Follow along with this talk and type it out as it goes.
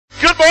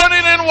Good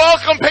morning and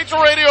welcome,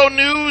 Patriot Radio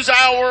News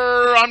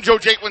Hour. I'm Joe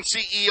Jaquint,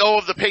 CEO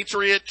of the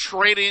Patriot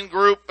Trading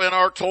Group, and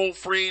our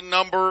toll-free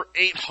number,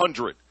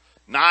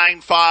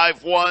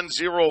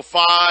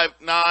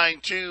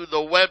 800-951-0592. The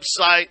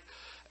website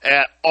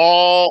at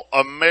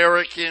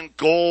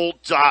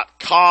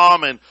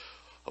allamericangold.com. And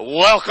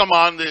welcome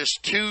on this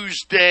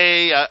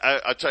Tuesday.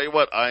 I tell you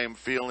what, I am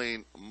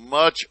feeling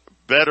much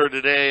better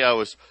today. I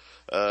was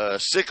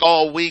sick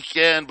all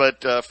weekend,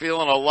 but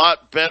feeling a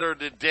lot better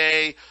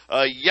today.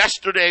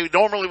 Yesterday,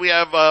 normally we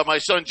have my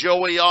son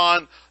Joey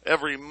on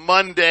every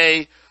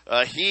Monday.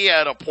 He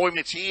had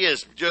appointments. He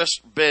has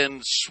just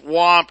been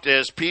swamped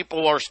as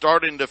people are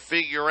starting to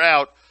figure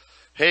out,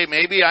 hey,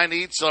 maybe I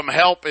need some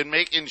help in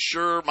making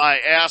sure my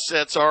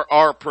assets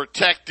are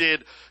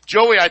protected.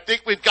 Joey, I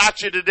think we've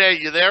got you today.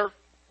 You there?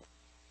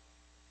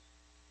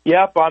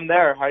 Yep, I'm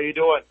there. How you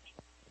doing?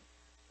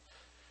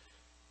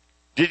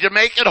 Did you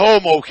make it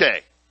home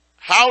okay?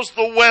 How's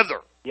the weather?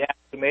 Yeah,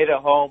 we made it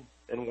home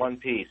in one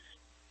piece.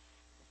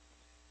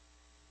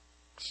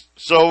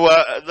 So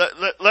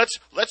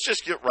let's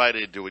just get right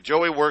into it.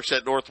 Joey works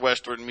at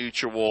Northwestern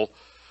Mutual.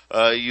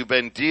 You've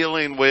been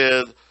dealing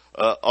with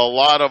a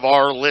lot of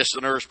our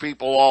listeners,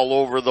 people all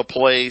over the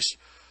place,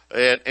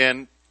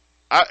 and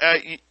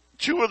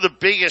two of the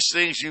biggest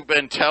things you've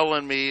been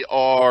telling me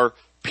are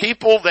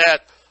people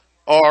that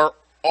are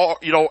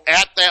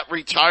at that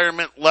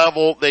retirement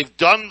level. They've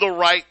done the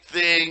right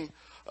thing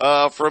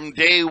from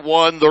day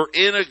one. They're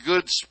in a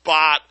good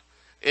spot,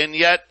 and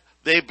yet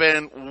they've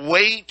been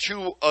way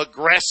too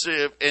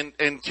aggressive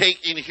in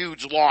taking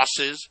huge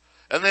losses.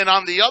 And then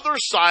on the other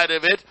side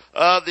of it,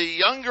 the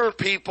younger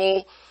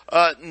people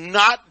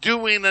not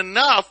doing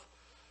enough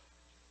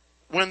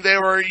when they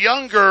were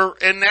younger,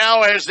 and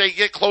now as they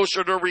get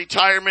closer to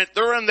retirement,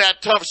 they're in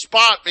that tough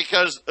spot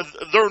because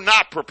they're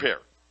not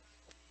prepared.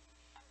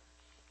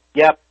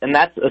 Yep, and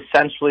that's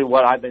essentially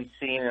what I've been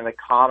seeing in a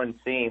common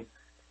theme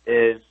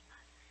is,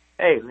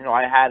 hey,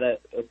 I had a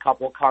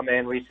couple come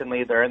in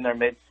recently. They're in their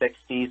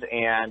mid-60s,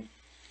 and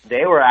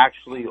they were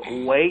actually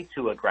way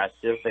too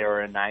aggressive. They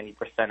were in 90%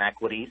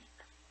 equities,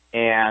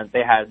 and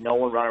they had no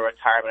one run a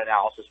retirement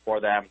analysis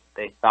for them.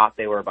 They thought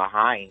they were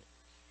behind.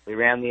 We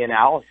ran the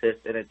analysis,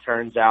 and it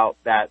turns out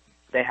that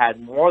they had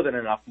more than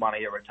enough money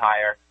to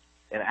retire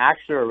and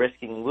actually were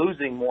risking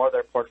losing more of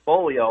their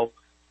portfolio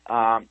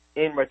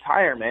in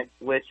retirement,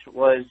 which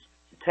was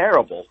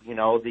terrible.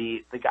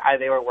 The guy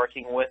they were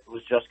working with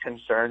was just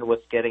concerned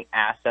with getting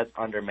assets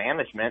under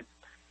management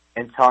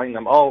and telling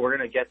them, oh, we're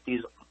going to get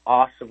these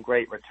awesome,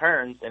 great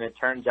returns, and it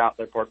turns out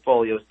their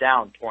portfolio is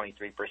down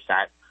 23%,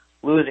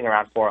 losing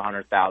around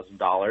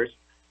 $400,000.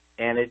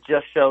 And it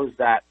just shows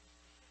that,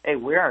 hey,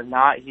 we are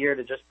not here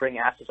to just bring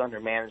assets under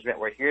management.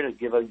 We're here to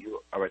give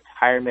you a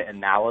retirement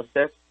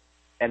analysis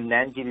and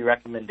then give you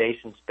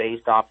recommendations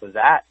based off of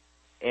that.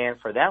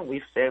 And for them,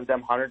 we've saved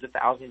them hundreds of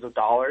thousands of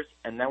dollars,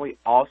 and then we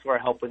also are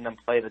helping them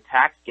play the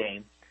tax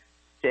game,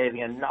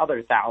 saving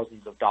another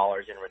thousands of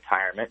dollars in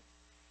retirement.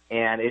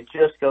 And it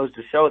just goes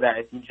to show that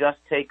if you just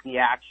take the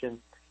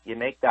action, you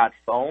make that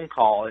phone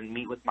call and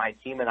meet with my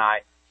team and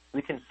I,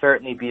 we can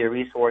certainly be a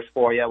resource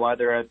for you,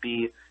 whether it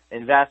be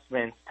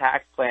investments,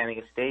 tax planning,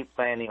 estate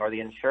planning, or the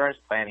insurance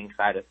planning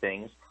side of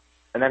things.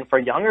 And then for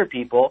younger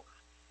people,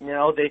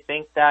 they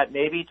think that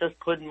maybe just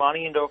putting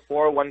money into a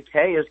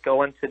 401k is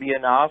going to be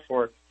enough,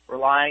 or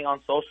relying on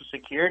Social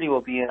Security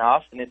will be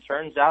enough, and it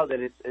turns out that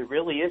it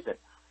really isn't.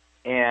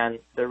 And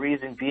the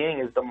reason being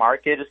is the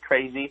market is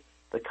crazy,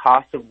 the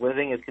cost of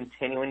living is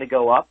continuing to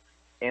go up,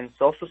 and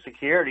Social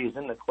Security is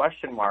in the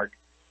question mark.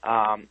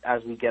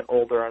 As we get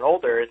older and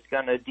older, it's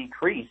going to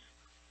decrease.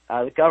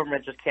 The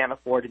government just can't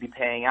afford to be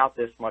paying out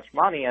this much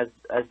money as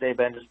they've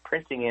been just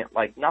printing it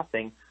like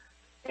nothing.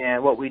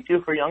 And what we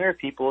do for younger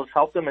people is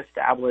help them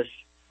establish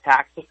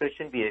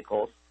tax-efficient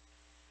vehicles,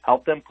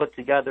 help them put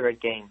together a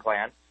game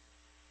plan,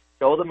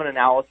 show them an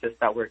analysis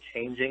that we're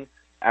changing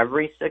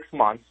every 6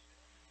 months,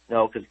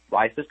 because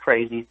life is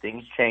crazy,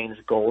 things change,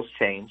 goals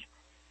change.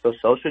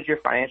 So should your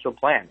financial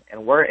plan.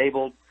 And we're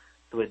able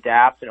to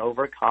adapt and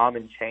overcome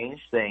and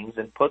change things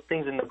and put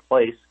things into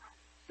place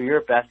for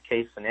your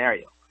best-case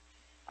scenario.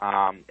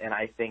 And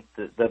I think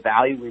the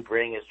value we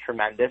bring is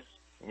tremendous.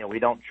 We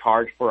don't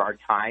charge for our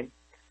time.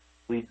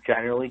 We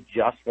generally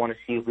just want to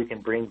see if we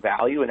can bring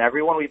value, and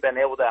everyone we've been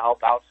able to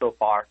help out so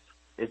far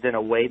is in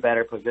a way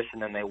better position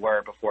than they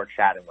were before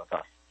chatting with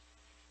us.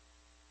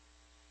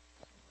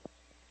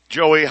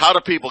 Joey, how do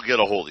people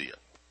get a hold of you?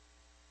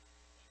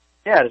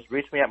 Yeah, just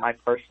reach me at my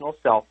personal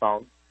cell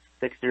phone,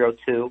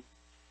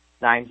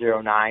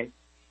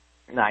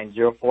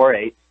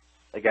 602-909-9048.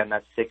 Again,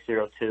 that's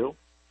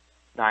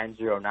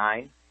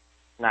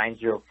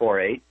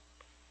 602-909-9048.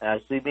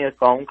 Just leave me a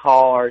phone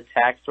call or a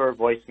text or a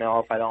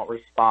voicemail. If I don't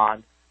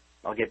respond,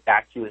 I'll get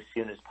back to you as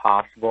soon as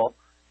possible,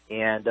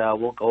 and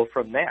we'll go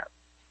from there.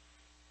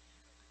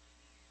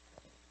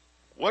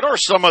 What are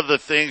some of the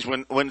things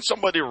when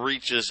somebody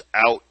reaches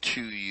out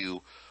to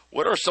you,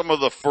 what are some of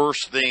the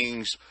first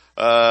things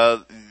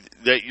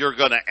that you're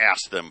going to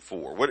ask them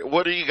for?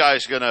 What are you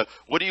guys going to,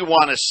 what do you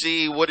want to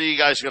see? What are you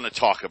guys going to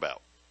talk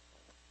about?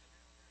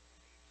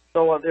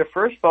 So their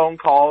first phone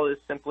call is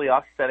simply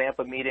us setting up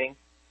a meeting,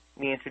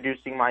 me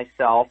introducing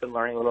myself and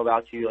learning a little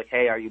about you, like,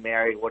 hey, are you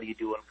married? What are you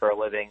doing for a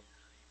living?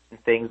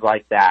 And things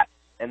like that.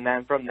 And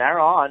then from there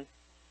on,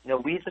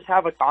 we just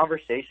have a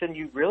conversation.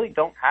 You really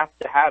don't have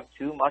to have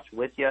too much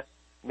with you.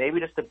 Maybe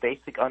just a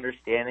basic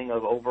understanding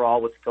of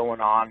overall what's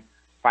going on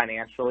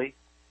financially.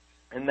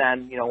 And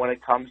then, when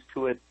it comes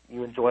to it,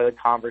 you enjoy the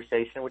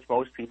conversation, which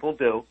most people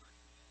do.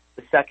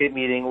 Before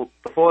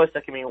the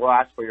second meeting, we'll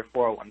ask for your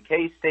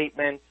 401k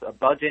statements, a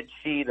budget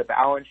sheet, a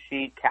balance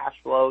sheet, cash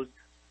flows,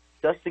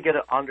 just to get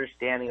an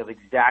understanding of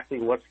exactly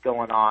what's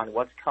going on,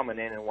 what's coming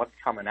in, and what's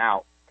coming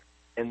out.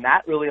 And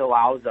that really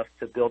allows us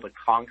to build a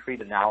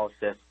concrete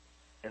analysis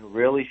and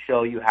really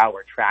show you how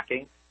we're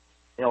tracking.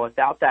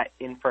 Without that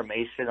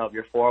information of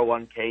your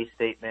 401k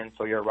statements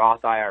or your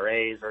Roth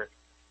IRAs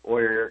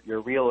or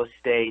your real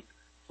estate,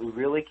 we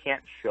really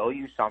can't show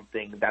you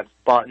something that's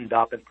buttoned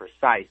up and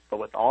precise. But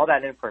with all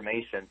that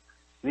information,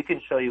 we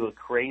can show you a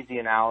crazy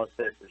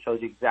analysis that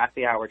shows you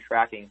exactly how we're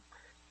tracking.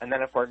 And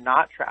then if we're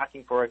not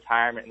tracking for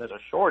retirement and there's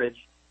a shortage,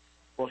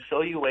 we'll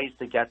show you ways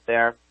to get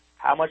there,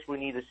 how much we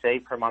need to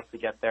save per month to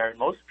get there. And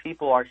most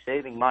people are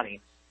saving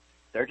money.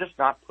 They're just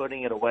not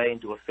putting it away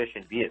into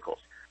efficient vehicles.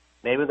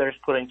 Maybe they're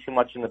just putting too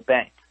much in the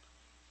bank,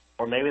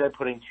 or maybe they're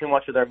putting too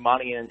much of their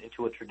money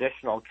into a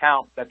traditional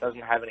account that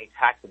doesn't have any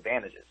tax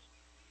advantages.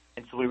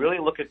 And so we really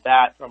look at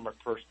that from a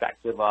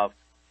perspective of,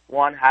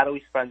 one, how do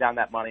we spend down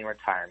that money in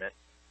retirement?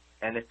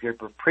 And if you're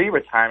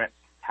pre-retirement,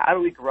 how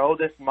do we grow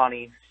this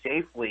money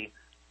safely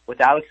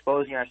without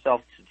exposing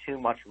ourselves to too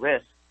much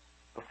risk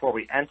before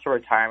we enter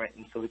retirement,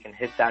 and so we can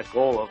hit that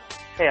goal of,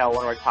 hey, I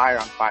want to retire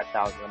on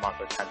 $5,000 a month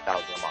or $10,000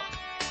 a month.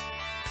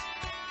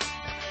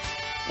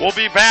 We'll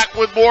be back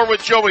with more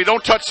with Joey.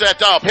 Don't touch that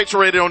dial.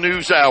 Patriot Radio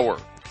News Hour.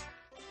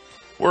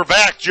 We're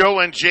back, Joe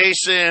and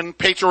Jason,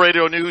 Patriot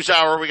Radio News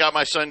Hour. We got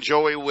my son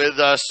Joey with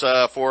us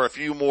for a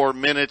few more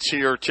minutes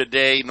here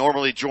today.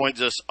 Normally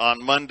joins us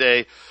on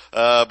Monday,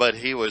 but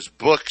he was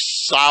booked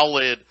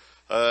solid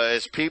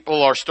as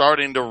people are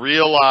starting to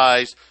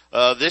realize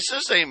this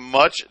is a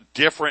much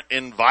different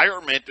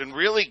environment, and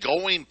really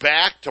going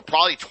back to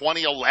probably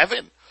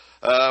 2011.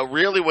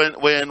 Really,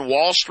 when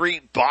Wall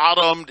Street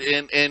bottomed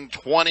in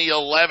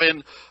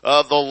 2011,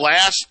 the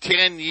last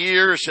 10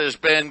 years has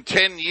been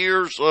 10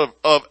 years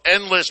of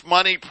endless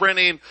money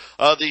printing,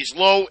 these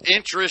low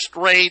interest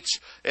rates,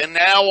 and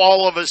now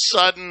all of a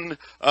sudden,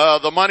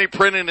 the money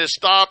printing has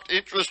stopped.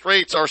 Interest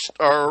rates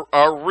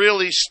are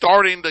really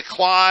starting to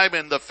climb,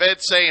 and the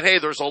Fed's saying, hey,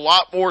 there's a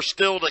lot more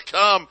still to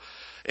come.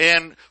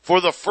 And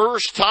for the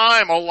first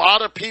time, a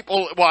lot of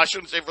people, well, I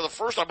shouldn't say for the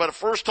first time, but the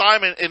first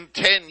time in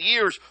 10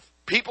 years,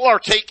 people are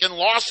taking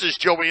losses,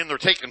 Joey, and they're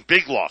taking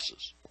big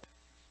losses.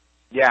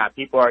 Yeah,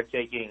 people are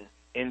taking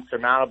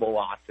insurmountable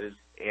losses,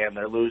 and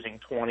they're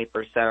losing 20%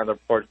 of their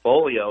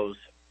portfolios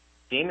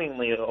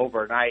seemingly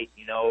overnight,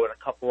 in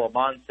a couple of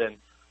months. And,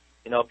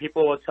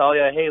 people will tell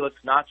you, hey, let's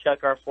not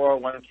check our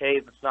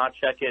 401k, let's not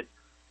check it.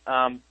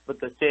 But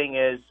the thing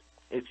is,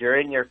 if you're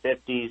in your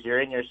 50s,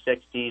 you're in your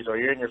 60s, or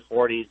you're in your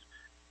 40s,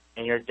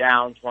 and you're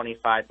down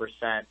 25%,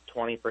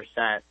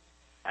 20%,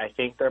 I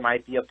think there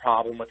might be a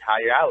problem with how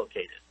you're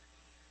allocated.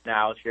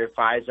 Now, if your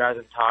advisor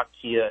hasn't talked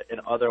to you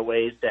in other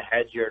ways to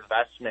hedge your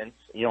investments,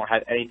 you don't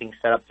have anything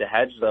set up to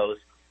hedge those,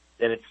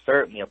 then it's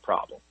certainly a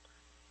problem.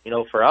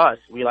 For us,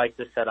 we like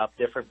to set up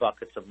different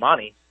buckets of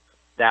money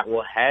that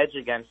will hedge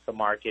against the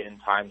market in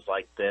times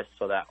like this,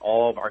 so that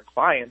all of our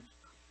clients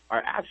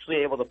are actually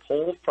able to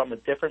pull from a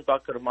different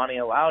bucket of money,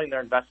 allowing their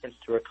investments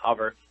to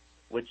recover,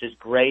 which is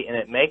great, and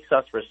it makes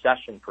us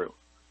recession-proof.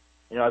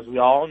 As we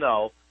all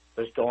know,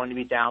 there's going to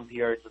be down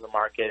periods in the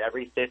market.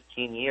 Every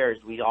 15 years,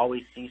 we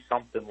always see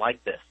something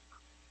like this,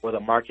 where the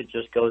market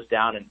just goes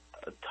down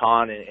a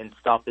ton and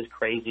stuff is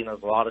crazy and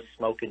there's a lot of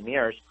smoke and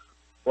mirrors.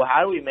 Well,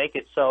 how do we make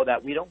it so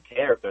that we don't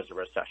care if there's a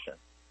recession,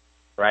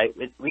 right?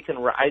 We can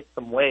ride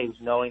some waves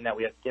knowing that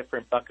we have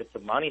different buckets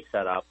of money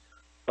set up.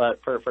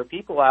 But for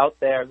people out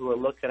there who are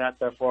looking at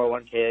their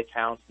 401k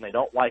accounts and they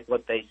don't like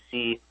what they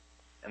see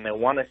and they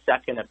want a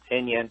second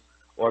opinion,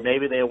 or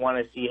maybe they want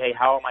to see, hey,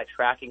 how am I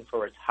tracking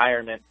for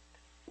retirement?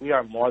 We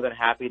are more than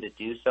happy to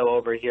do so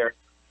over here.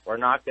 We're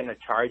not going to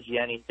charge you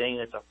anything.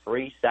 It's a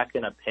free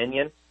second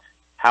opinion.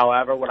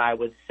 However, what I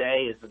would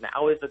say is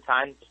now is the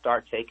time to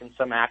start taking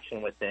some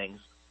action with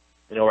things.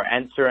 We're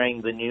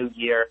entering the new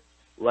year.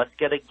 Let's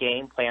get a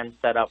game plan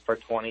set up for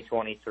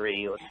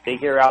 2023. Let's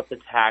figure out the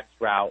tax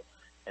route,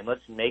 and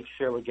let's make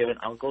sure we're giving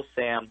Uncle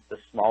Sam the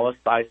smallest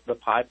slice of the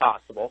pie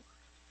possible.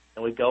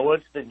 And we go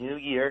into the new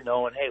year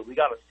knowing, hey, we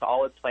got a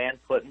solid plan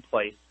put in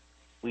place.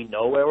 We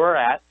know where we're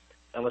at,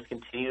 and let's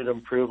continue to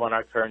improve on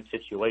our current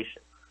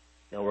situation.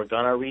 We're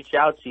going to reach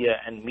out to you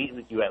and meet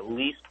with you at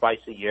least twice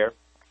a year.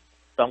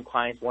 Some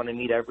clients want to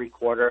meet every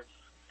quarter.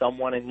 Some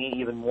want to meet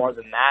even more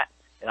than that,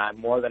 and I'm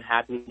more than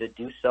happy to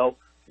do so.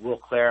 We'll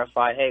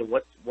clarify, hey,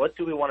 what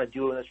do we want to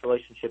do in this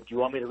relationship? Do you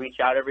want me to reach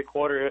out every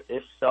quarter?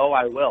 If so,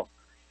 I will.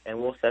 And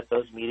we'll set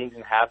those meetings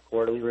and have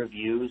quarterly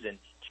reviews and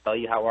tell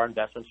you how our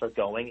investments are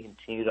going and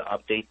continue to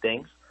update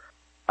things.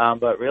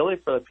 But really,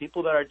 for the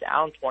people that are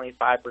down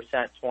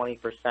 25%, 20%,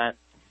 I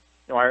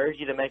urge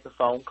you to make a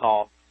phone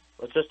call.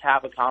 Let's just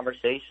have a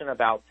conversation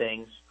about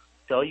things,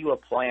 show you a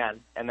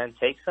plan, and then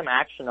take some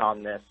action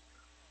on this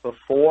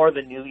before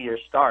the new year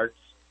starts,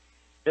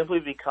 simply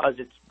because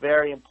it's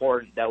very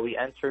important that we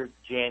enter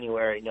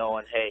January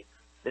knowing, hey,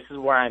 this is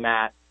where I'm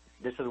at,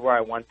 this is where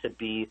I want to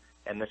be,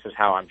 and this is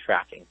how I'm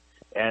tracking.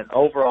 And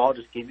overall,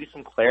 just give you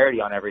some clarity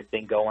on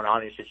everything going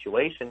on in your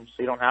situation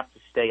so you don't have to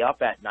stay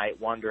up at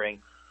night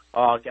wondering,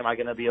 oh, am I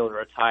going to be able to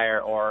retire,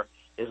 or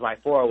is my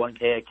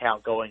 401k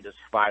account going to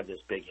survive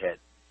this big hit?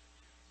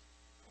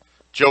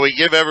 Joey,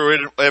 give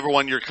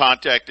everyone your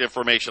contact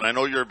information. I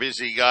know you're a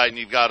busy guy and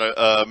you've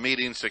got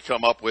meetings to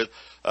come up with.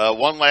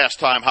 One last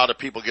time, how do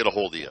people get a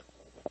hold of you?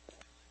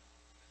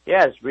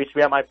 Yeah, just reach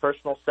me at my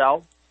personal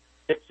cell,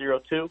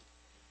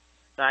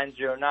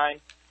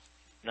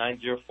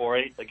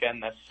 602-909-9048. Again,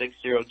 that's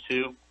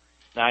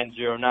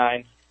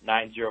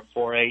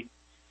 602-909-9048.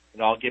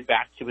 And I'll get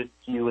back to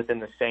you within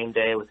the same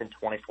day, within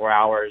 24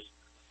 hours.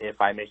 If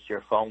I miss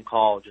your phone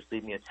call, just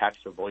leave me a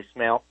text or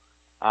voicemail.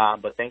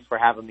 But thanks for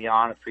having me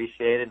on.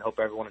 Appreciate it, and hope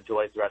everyone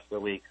enjoys the rest of the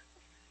week.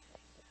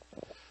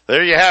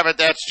 There you have it.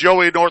 That's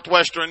Joey,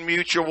 Northwestern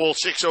Mutual,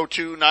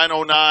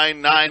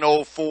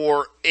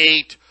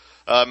 602-909-9048.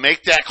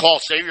 Make that call.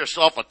 Save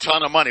yourself a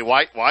ton of money.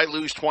 Why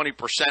lose 20%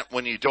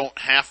 when you don't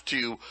have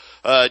to?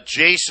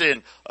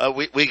 Jason,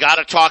 we got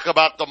to talk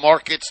about the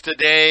markets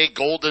today.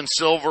 Gold and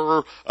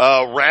silver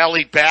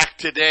rallied back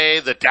today.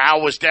 The Dow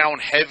was down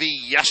heavy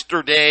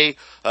yesterday,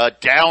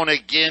 down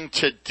again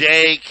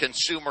today.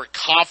 Consumer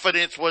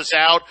confidence was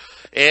out,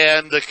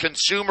 and the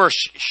consumer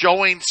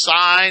showing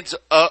signs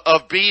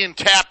of being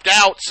tapped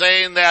out,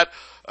 saying that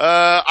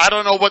I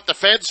don't know what the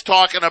Fed's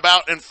talking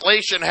about.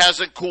 Inflation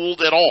hasn't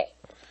cooled at all.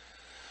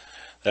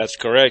 That's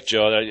correct,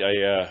 Joe.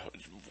 I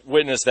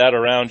witnessed that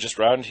around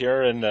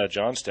here in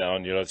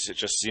Johnstown. It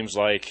just seems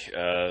like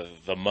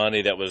the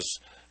money that was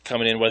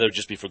coming in, whether it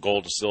just be for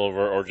gold and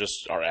silver or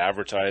just our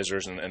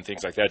advertisers and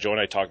things like that. Joe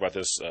and I talk about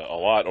this a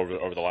lot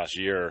over the last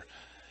year.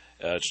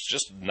 It's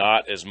just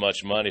not as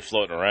much money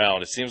floating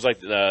around. It seems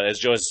like, as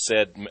Joe has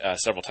said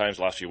several times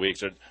the last few weeks,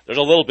 there's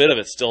a little bit of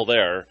it still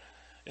there.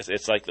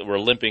 It's like we're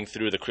limping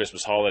through the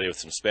Christmas holiday with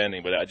some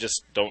spending, but I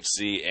just don't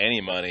see any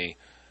money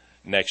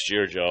next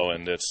year, Joe,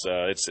 and it's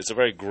a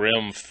very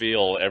grim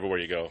feel everywhere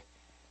you go.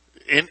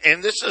 And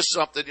this is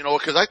something,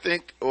 because I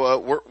think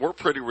we're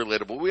pretty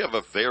relatable. We have a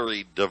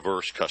very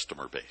diverse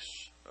customer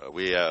base.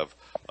 We have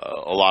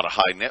a lot of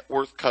high net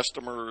worth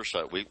customers.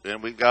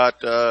 We've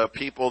got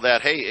people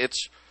that, hey,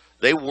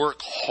 they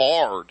work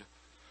hard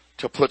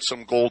to put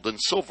some gold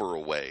and silver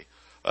away.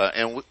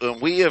 And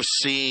we have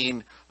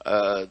seen,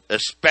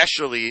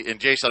 especially, and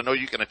Jason, I know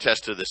you can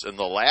attest to this, in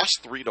the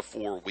last 3 to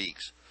 4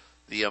 weeks,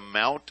 the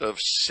amount of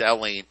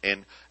selling,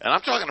 and I'm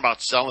talking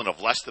about selling of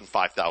less than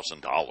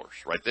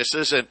 $5,000, right? This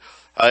isn't,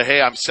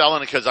 hey, I'm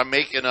selling it because I'm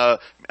making I'm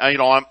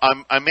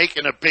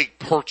making a big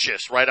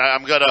purchase, right?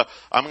 I'm gonna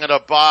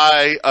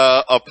buy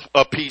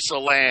a piece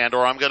of land,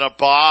 or I'm gonna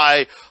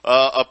buy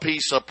a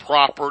piece of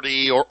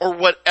property, or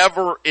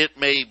whatever it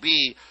may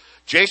be.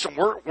 Jason,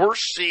 we're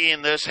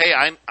seeing this. Hey,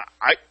 I'm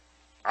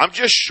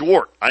just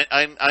short.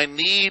 I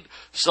need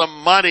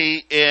some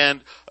money,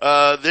 and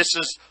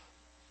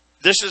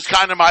this is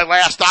kind of my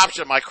last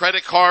option. My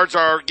credit cards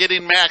are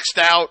getting maxed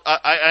out.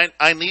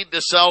 I need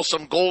to sell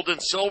some gold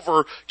and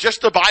silver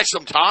just to buy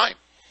some time.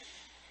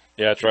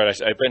 Yeah, that's right.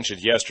 I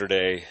mentioned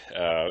yesterday,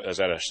 I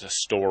was at a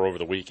store over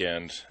the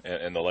weekend,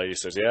 and the lady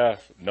says, yeah,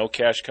 no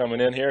cash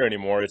coming in here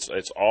anymore.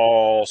 It's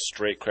all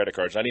straight credit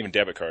cards, not even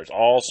debit cards,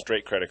 all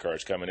straight credit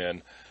cards coming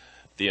in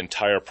the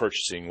entire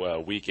purchasing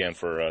weekend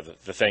for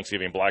the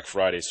Thanksgiving, Black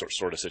Friday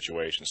sort of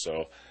situation.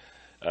 So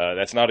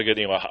that's not a good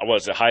thing. What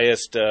was the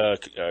highest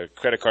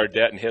credit card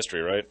debt in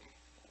history, right?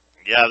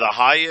 Yeah, the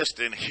highest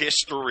in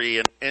history.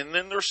 And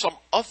then there's some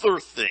other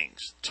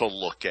things to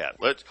look at.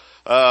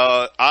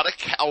 Out of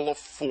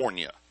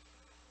California,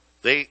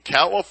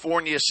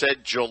 California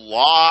said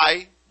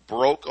July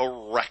broke a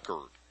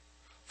record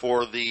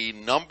for the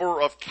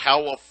number of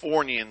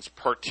Californians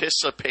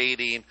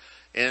participating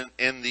in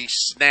the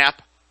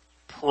SNAP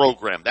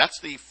program. That's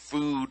the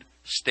food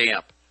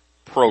stamp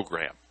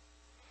program.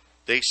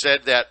 They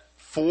said that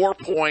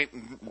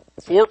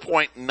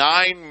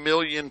 4.9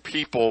 million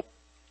people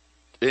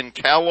in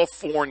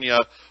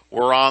California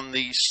were on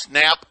the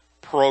SNAP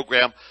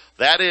program.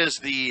 That is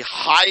the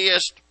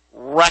highest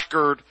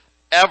record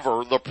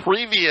ever. The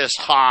previous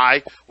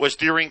high was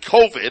during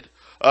COVID,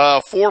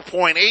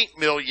 4.8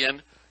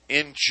 million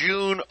in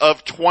June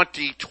of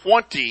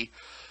 2020.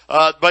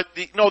 But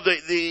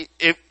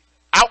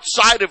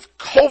outside of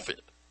COVID,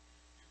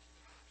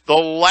 the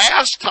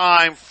last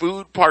time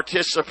food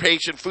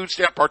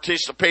stamp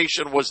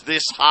participation was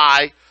this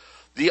high,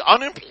 the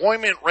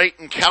unemployment rate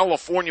in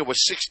California was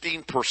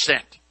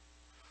 16%.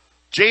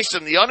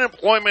 Jason, the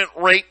unemployment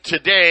rate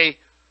today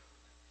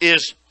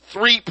is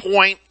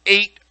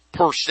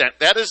 3.8%.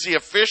 That is the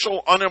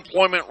official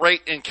unemployment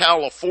rate in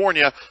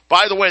California.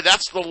 By the way,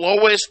 that's the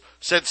lowest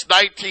since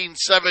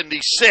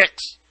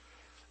 1976.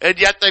 and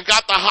yet they've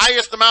got the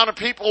highest amount of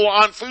people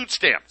on food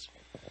stamps.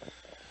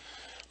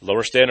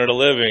 Lower standard of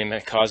living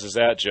that causes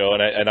that, Joe.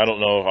 And I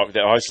don't know.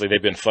 Obviously,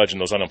 they've been fudging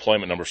those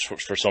unemployment numbers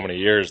for so many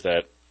years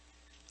that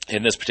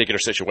in this particular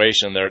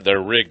situation,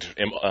 their rigged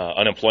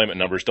unemployment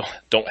numbers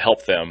don't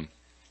help them.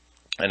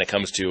 And it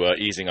comes to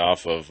easing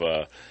off of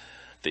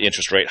the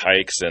interest rate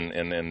hikes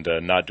and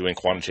not doing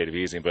quantitative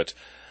easing. But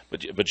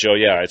Joe,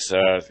 yeah, it's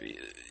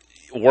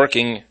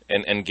working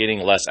and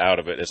getting less out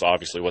of it is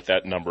obviously what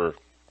that number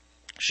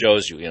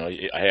shows you. You know,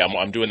 hey,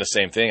 I'm doing the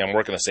same thing. I'm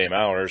working the same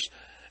hours,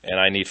 and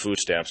I need food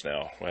stamps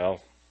now.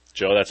 Well,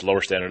 Joe, that's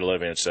lower standard of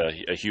living. It's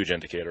a huge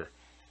indicator.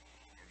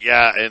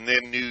 Yeah, and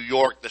then New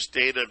York, the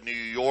state of New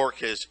York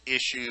has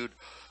issued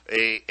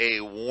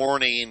a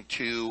warning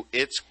to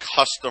its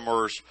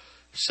customers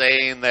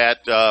saying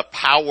that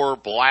power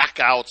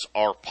blackouts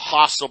are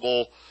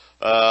possible.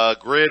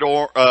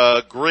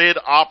 Grid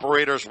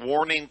operators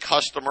warning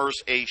customers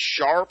a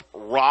sharp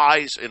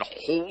rise in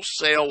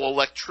wholesale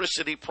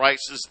electricity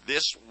prices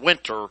this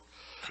winter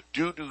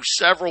due to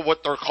several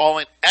what they're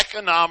calling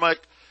economic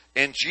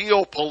and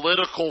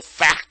geopolitical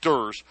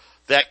factors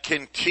that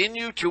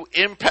continue to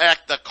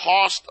impact the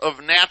cost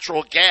of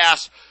natural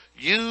gas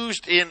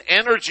used in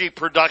energy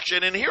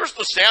production. And here's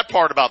the sad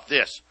part about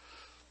this.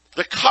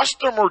 The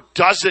customer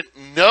doesn't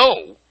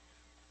know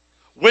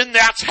when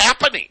that's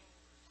happening,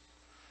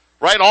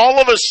 right? All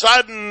of a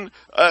sudden,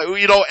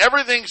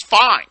 everything's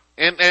fine.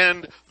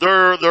 And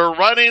they're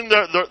running,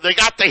 they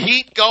got the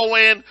heat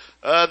going,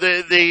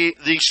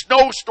 the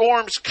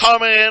snowstorms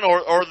coming,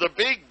 or the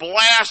big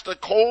blast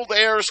of cold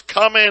air's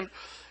coming,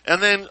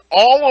 and then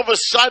all of a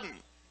sudden,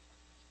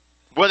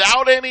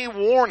 without any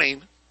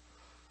warning,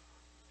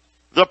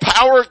 the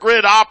power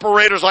grid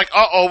operator's like,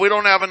 we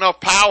don't have enough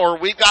power.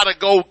 We've got to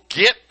go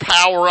get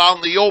power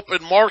on the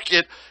open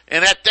market.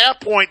 And at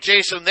that point,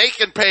 Jason, they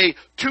can pay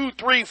 2,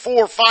 3,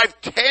 4,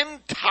 5, 10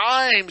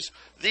 times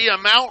the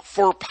amount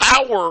for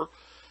power.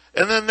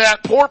 And then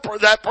that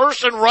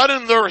person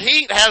running their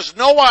heat has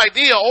no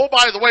idea. Oh,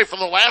 by the way, for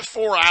the last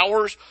 4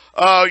 hours,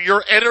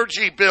 your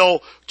energy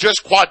bill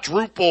just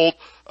quadrupled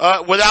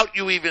without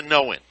you even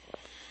knowing.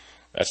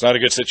 That's not a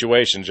good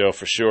situation, Joe,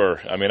 for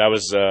sure. I mean,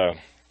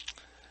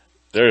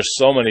 there's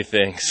so many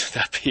things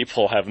that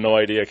people have no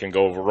idea can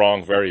go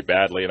wrong very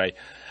badly. And I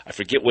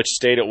forget which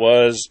state it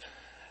was,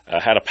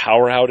 had a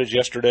power outage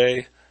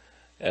yesterday.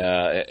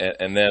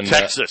 And then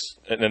Texas.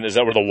 And then is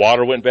that where the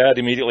water went bad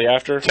immediately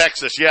after?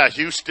 Texas, yeah,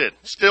 Houston.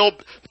 Still,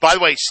 by the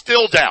way,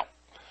 still down.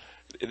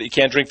 You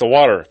can't drink the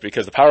water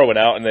because the power went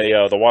out and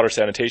the water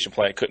sanitation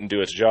plant couldn't do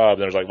its job.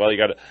 And it was like, well, you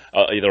got to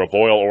either a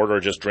boil order or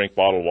just drink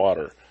bottled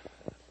water.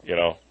 You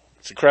know,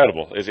 it's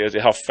incredible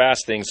how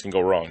fast things can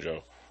go wrong,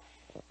 Joe.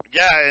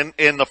 Yeah,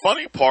 and the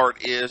funny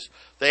part is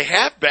they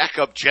have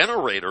backup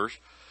generators,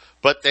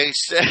 but they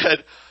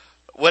said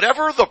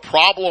whatever the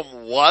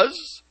problem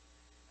was,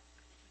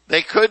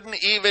 they couldn't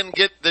even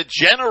get the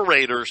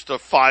generators to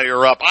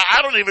fire up.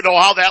 I don't even know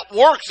how that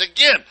works.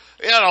 Again,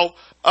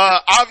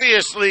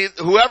 obviously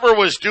whoever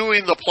was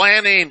doing the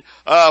planning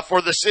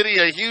for the city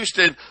of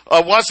Houston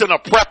wasn't a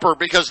prepper,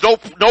 because no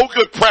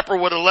good prepper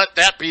would have let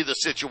that be the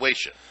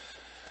situation.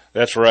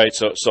 That's right.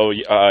 So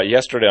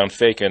yesterday on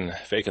Faking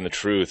the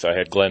Truth, I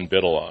had Glenn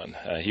Biddle on.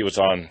 He was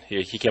on.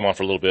 He came on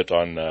for a little bit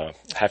on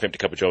Half Empty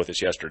Cup of Joe with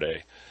us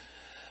yesterday.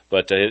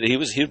 But he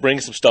was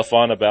bringing some stuff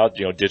on about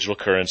digital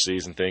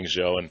currencies and things,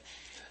 Joe.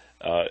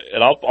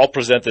 And I'll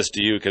present this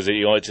to you because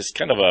it's just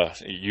kind of a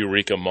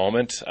eureka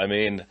moment. I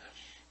mean,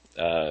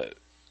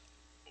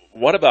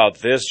 what about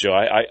this, Joe?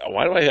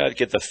 Why do I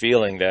get the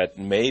feeling that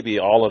maybe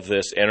all of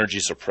this energy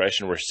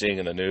suppression we're seeing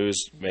in the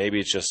news, maybe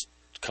it's just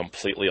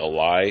completely a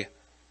lie?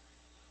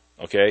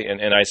 Okay, and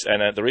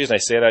the reason I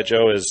say that,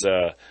 Joe, is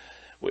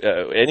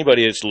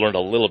anybody that's learned a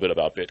little bit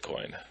about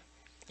Bitcoin,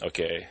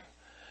 okay,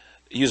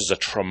 it uses a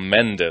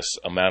tremendous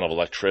amount of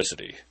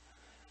electricity,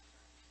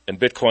 and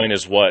Bitcoin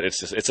is what?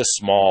 It's a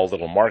small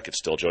little market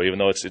still, Joe. Even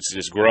though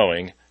it's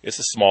growing, it's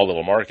a small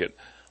little market.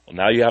 Well,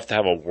 now you have to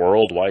have a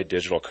worldwide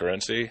digital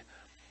currency,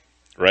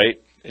 right?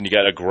 And you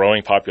got a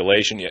growing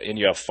population, and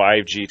you have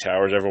 5G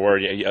towers everywhere.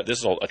 This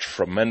is a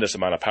tremendous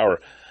amount of power.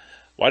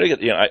 Why do you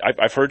get?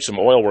 I've heard some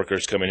oil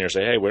workers come in here and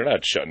say, "Hey, we're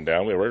not shutting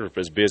down. We're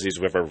as busy as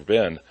we've ever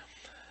been."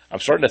 I'm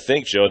starting to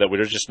think, Joe, that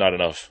there's just not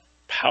enough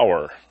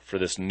power for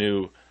this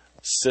new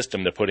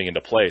system they're putting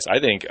into place. I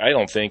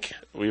don't think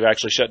we've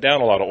actually shut down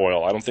a lot of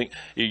oil. I don't think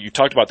you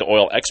talked about the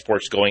oil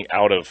exports going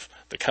out of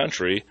the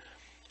country.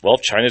 Well,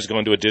 if China's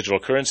going to a digital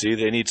currency,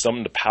 they need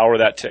something to power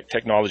that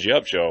technology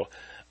up, Joe.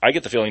 I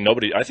get the feeling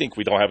I think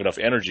we don't have enough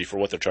energy for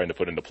what they're trying to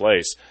put into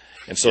place,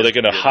 and so they're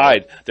going to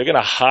hide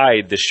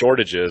the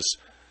shortages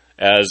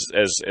as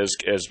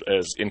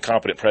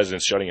incompetent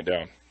presidents shutting it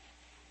down.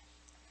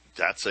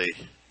 That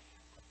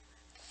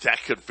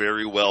could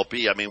very well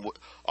be. I mean,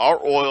 our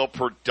oil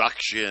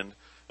production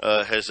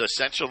has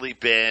essentially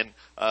been,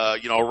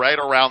 right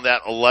around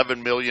that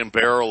 11 million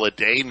barrel a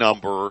day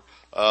number,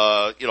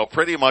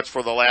 pretty much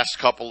for the last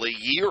couple of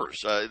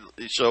years.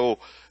 So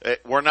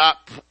we're not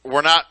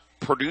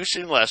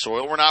producing less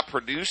oil. We're not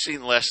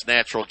producing less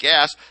natural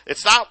gas.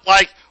 It's not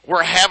like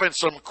we're having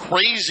some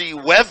crazy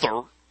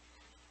weather,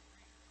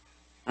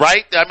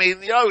 right? I mean,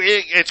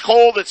 it's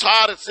cold, it's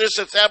hot, it's this,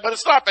 it's that, but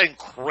it's not been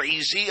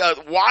crazy.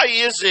 Why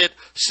is it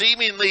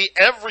seemingly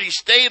every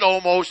state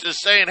almost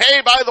is saying, hey,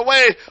 by the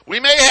way, we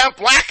may have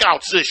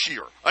blackouts this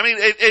year? I mean,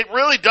 it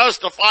really does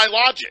defy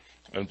logic.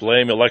 And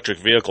blame electric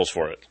vehicles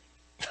for it.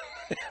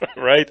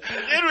 Right?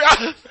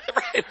 Right.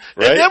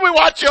 And then we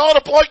want you all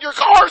to plug your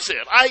cars in.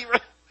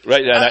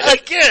 Right. And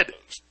again.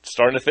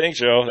 Starting to think,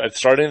 Joe, I'm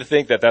starting to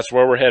think that that's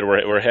where we're headed.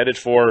 We're headed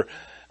for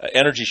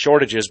energy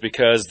shortages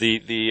because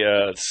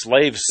the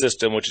slave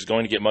system, which is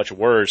going to get much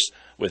worse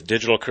with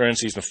digital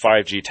currencies and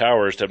 5G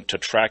towers to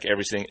track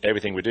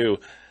everything we do,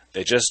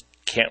 they just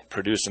can't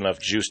produce enough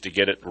juice to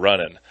get it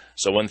running.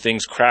 So when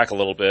things crack a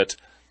little bit,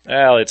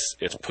 well, it's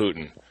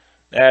Putin.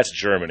 That's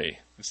Germany.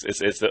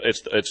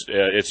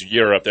 It's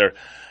Europe.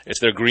 It's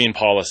their green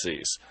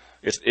policies.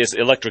 It's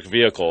electric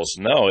vehicles.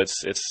 No,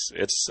 it's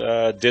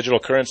digital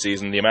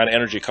currencies and the amount of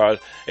energy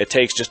it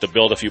takes just to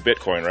build a few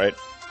Bitcoin, right?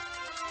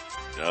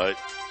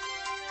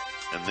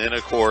 And then,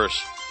 of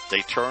course,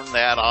 they turned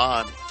that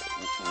on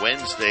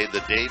Wednesday,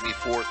 the day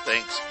before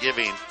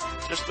Thanksgiving,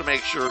 just to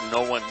make sure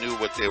no one knew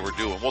what they were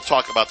doing. We'll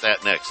talk about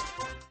that next.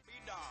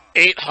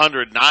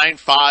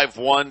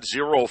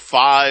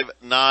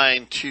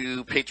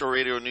 800-951-0592. Patriot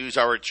Radio News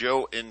Hour.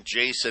 Joe and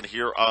Jason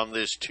here on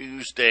this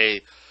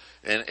Tuesday.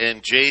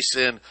 And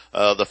Jason,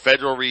 the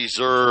Federal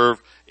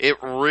Reserve,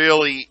 it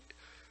really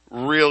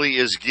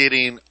is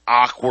getting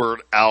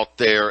awkward out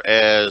there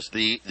as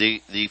the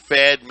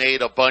Fed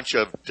made a bunch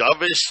of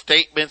dovish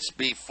statements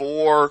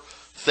before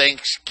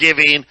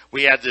Thanksgiving.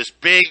 We had this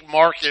big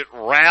market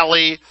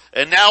rally,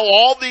 and now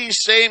all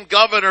these same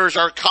governors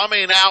are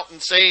coming out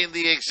and saying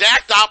the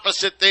exact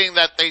opposite thing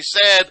that they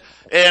said,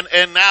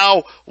 and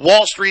now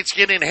Wall Street's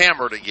getting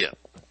hammered again.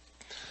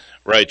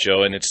 Right,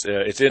 Joe, and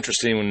it's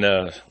interesting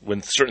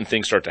when certain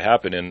things start to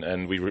happen,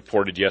 and we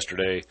reported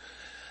yesterday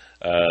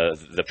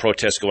the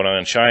protests going on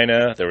in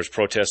China. There was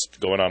protests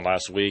going on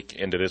last week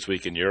into this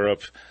week in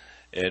Europe,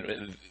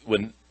 and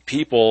when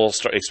people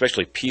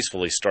especially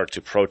peacefully start to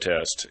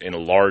protest in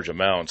large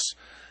amounts,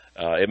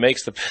 it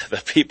makes the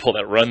people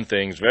that run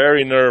things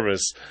very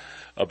nervous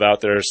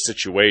about their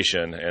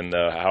situation and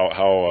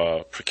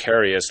how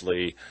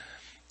precariously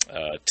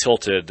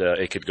tilted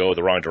it could go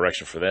the wrong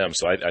direction for them.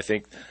 So I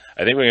think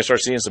we're going to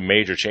start seeing some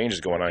major changes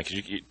going on.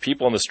 Because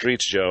people in the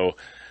streets, Joe,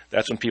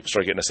 that's when people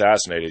start getting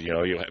assassinated.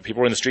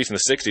 People were in the streets in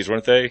the 60s,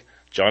 weren't they?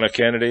 John F.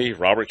 Kennedy,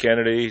 Robert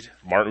Kennedy,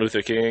 Martin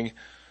Luther King.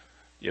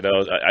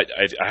 I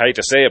hate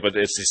to say it, but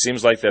it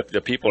seems like that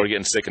the people are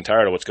getting sick and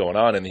tired of what's going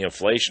on, and the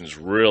inflation is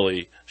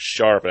really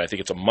sharp, and I think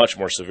it's much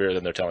more severe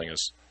than they're telling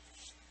us.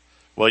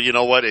 Well, you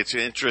know what? It's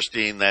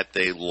interesting that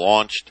they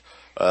launched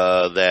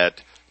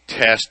that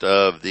test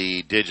of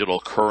the digital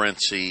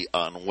currency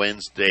on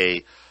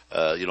Wednesday,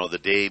 the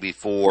day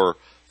before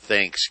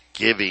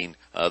Thanksgiving.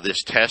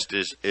 This test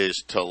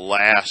is to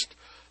last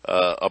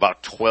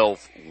about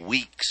 12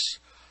 weeks.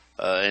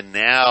 And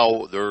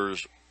now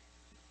there's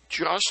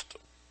just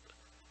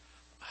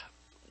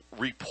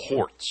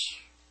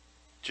reports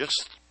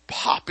just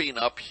popping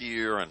up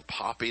here and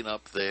popping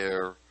up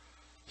there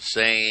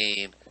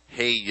saying,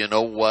 hey, you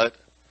know what?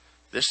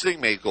 This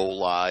thing may go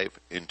live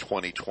in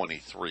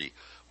 2023,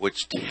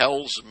 which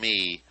tells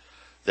me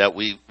that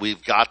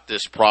we've got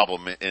this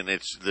problem. And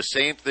it's the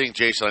same thing,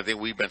 Jason, I think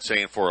we've been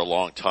saying for a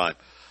long time.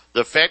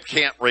 The Fed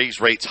can't raise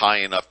rates high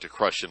enough to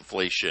crush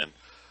inflation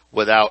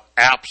without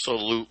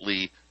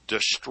absolutely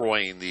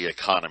destroying the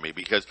economy.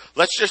 Because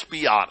let's just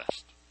be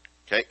honest.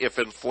 Okay, if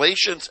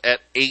inflation's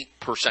at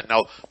 8%,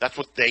 now that's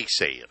what they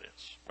say it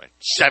is, right?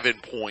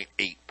 7.8%.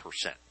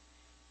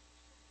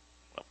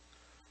 Well,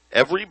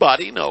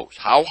 everybody knows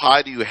how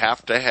high do you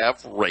have to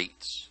have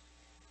rates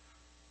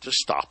to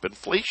stop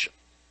inflation?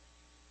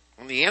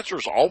 And the answer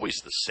is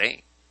always the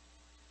same.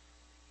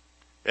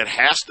 It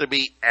has to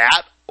be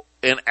at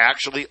and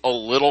actually a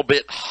little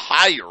bit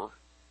higher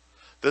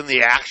than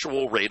the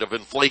actual rate of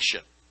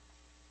inflation.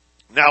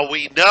 Now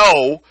we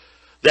know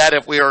that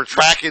if we are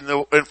tracking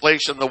the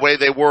inflation the way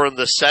they were in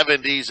the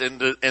 70s and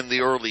in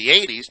the early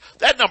 80s,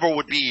 that number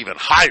would be even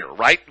higher,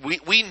 right?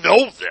 We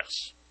know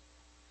this.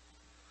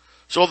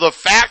 So the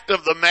fact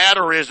of the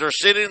matter is they're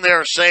sitting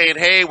there saying,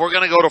 hey, we're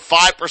going to go to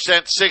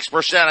 5%,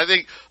 6%. I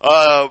think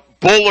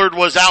Bullard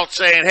was out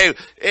saying, hey,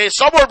 it's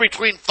somewhere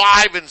between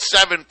 5 and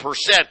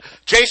 7%.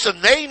 Jason,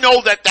 they know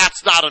that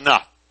that's not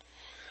enough.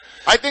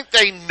 I think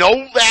they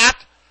know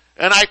that.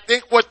 And I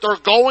think what they're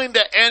going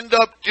to end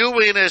up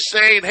doing is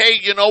saying, hey,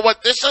 you know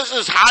what, this is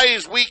as high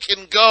as we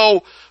can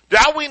go.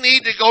 Now we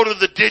need to go to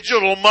the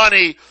digital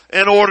money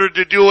in order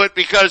to do it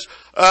because,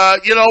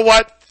 you know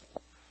what,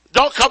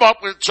 they'll come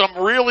up with some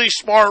really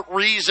smart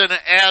reason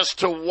as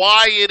to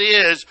why it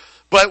is,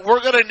 but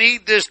we're going to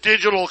need this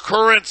digital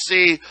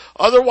currency.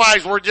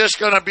 Otherwise, we're just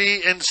going to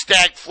be in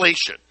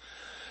stagflation.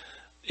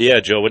 Yeah,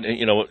 Joe,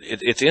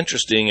 it's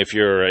interesting if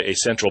you're a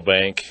central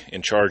bank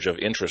in charge of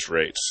interest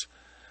rates.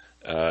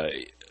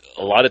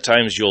 a lot of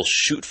times you'll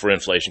shoot for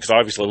inflation, because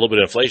obviously a little bit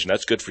of inflation,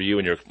 that's good for you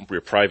and your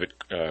private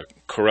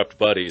corrupt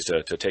buddies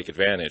to take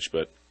advantage.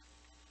 But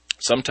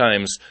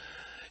sometimes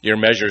your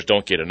measures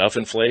don't get enough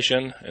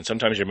inflation, and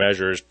sometimes your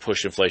measures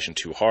push inflation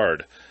too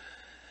hard.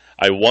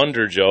 I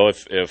wonder, Joe,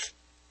 if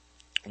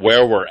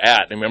where we're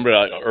at. Remember,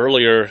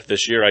 earlier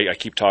this year, I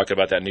keep talking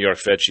about that New York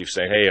Fed chief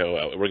saying, hey,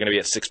 we're going to be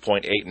at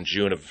 6.8 in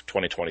June of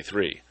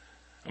 2023.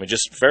 I mean,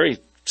 just very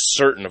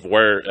certain of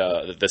where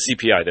the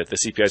CPI, that the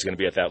CPI is going to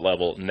be at that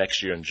level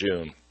next year in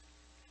June.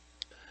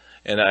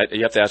 And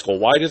you have to ask, well,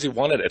 why does he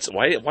want it?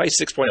 Why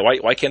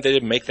 6.8? Why can't they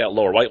make that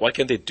lower? Why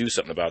can't they do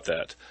something about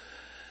that?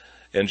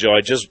 And Joe,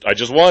 I just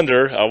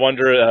wonder.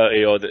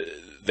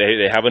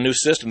 They have a new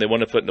system they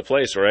want to put into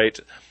place, right?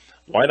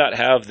 Why not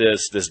have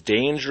this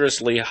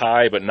dangerously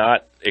high but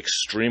not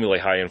extremely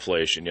high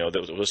inflation?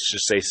 Let's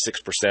just say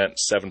 6%,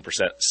 7%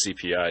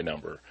 CPI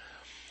number,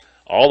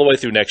 all the way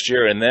through next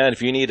year. And then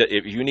if you need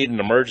an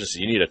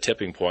emergency, you need a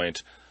tipping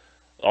point.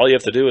 All you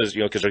have to do is,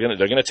 because they're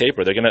gonna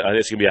taper.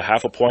 It's gonna be a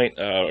half a point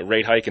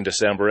rate hike in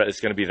December. It's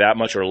gonna be that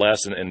much or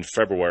less in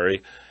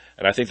February.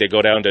 And I think they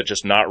go down to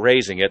just not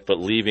raising it, but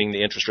leaving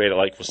the interest rate at,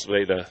 like, we'll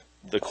say the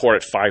core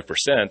at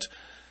 5%.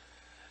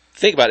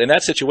 Think about it. In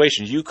that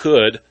situation, you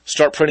could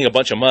start printing a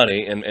bunch of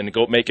money and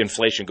go make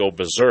inflation go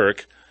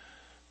berserk,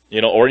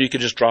 or you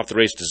could just drop the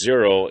rates to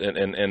zero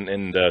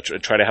and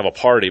try to have a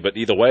party. But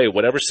either way,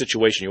 whatever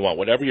situation you want,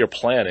 whatever you're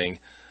planning,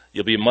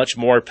 you'll be much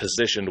more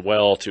positioned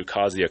well to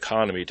cause the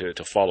economy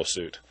to follow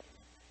suit.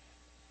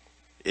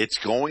 It's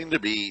going to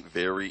be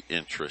very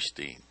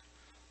interesting,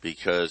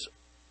 because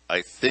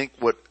I think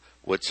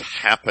what's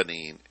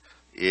happening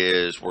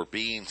is we're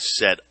being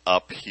set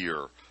up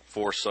here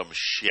for some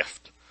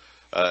shift.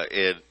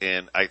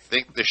 And I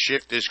think the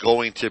shift is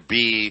going to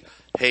be,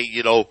 hey,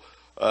 we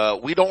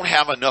don't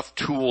have enough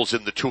tools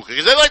in the tool,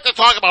 because they like to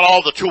talk about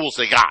all the tools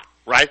they got,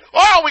 right?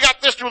 Oh, we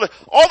got this tool.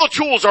 All the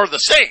tools are the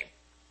same,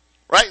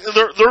 right?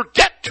 They're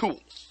debt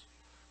tools,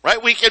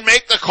 right? We can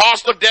make the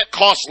cost of debt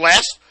cost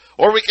less,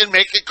 or we can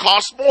make it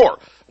cost more.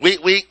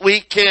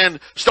 We can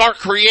start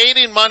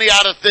creating money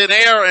out of thin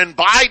air and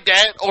buy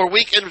debt, or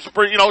we can,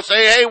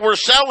 say, hey, we're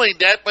selling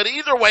debt, but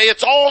either way,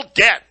 it's all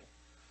debt.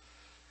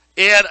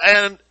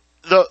 And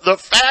the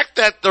fact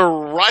that they're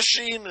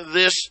rushing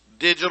this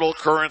digital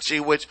currency,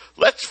 which,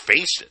 let's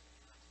face it,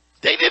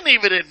 they didn't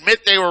even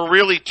admit they were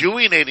really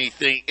doing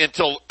anything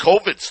until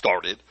COVID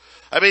started.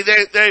 I mean,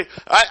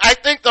 I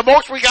think the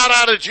most we got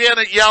out of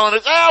Janet Yellen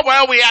is,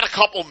 we had a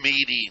couple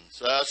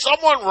meetings.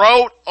 Someone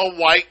wrote a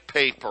white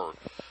paper.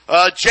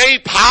 Jay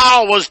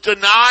Powell was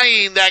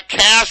denying that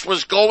cash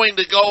was going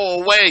to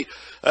go away.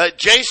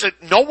 Jason,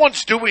 no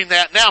one's doing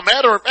that now.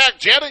 Matter of fact,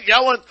 Janet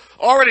Yellen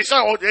already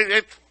said,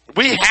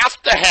 we have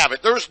to have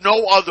it. There's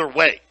no other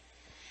way.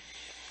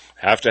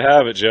 Have to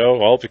have it, Joe.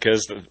 Well,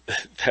 because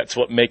that's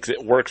what makes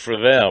it work for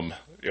them.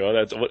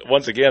 That's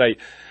once again.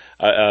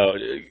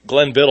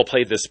 Glenn Biddle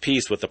played this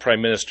piece with the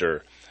Prime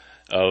Minister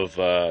of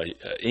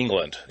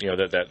England.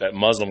 That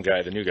Muslim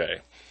guy, the new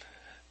guy,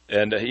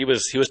 and he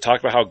was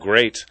talking about how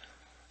great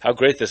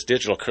this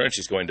digital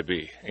currency is going to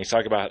be. And he's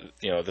talking about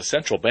the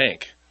central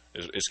bank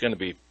is going to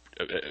be.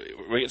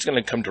 It's going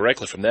to come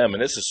directly from them,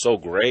 and this is so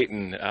great.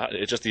 And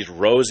it's just these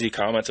rosy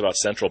comments about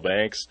central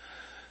banks.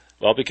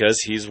 Well,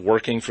 because he's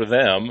working for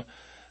them,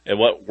 and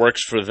what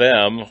works for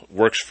them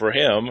works for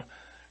him,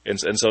 and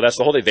so that's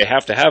the whole thing. They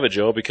have to have it,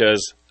 Joe,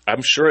 because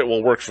I'm sure it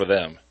will work for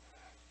them.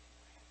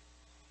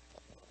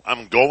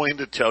 I'm going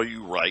to tell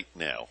you right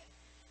now,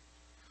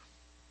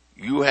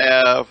 you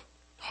have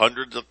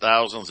hundreds of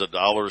thousands of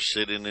dollars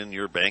sitting in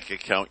your bank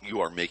account,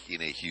 you are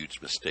making a huge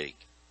mistake.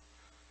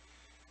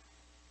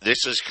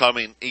 This is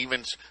coming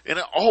and it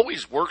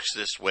always works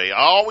this way.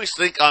 I always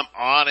think I'm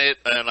on it,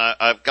 and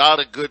I've got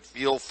a good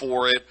feel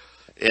for it,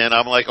 and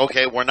I'm like,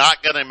 okay, we're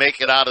not going to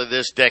make it out of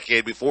this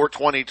decade. Before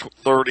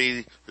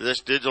 2030, this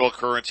digital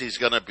currency is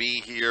going to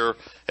be here.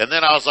 And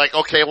then I was like,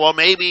 okay, well,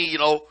 maybe,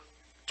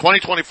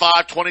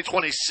 2025,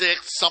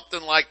 2026,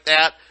 something like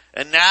that.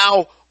 And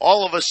now,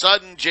 all of a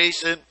sudden,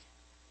 Jason,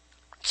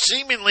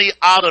 seemingly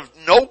out of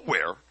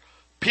nowhere,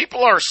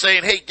 people are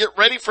saying, hey, get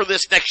ready for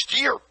this next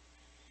year.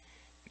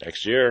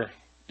 Next year.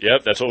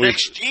 Yep, that's what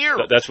next year.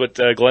 That's what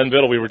Glenn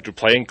Biddle, we were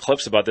playing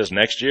clips about this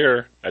next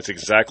year. That's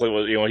exactly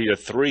what, he had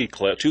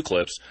two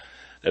clips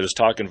that was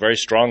talking very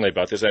strongly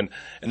about this. And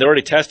they're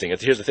already testing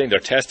it. Here's the thing, they're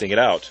testing it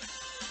out.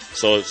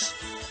 So it's,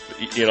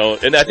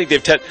 and I think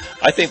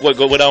I think what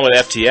went on with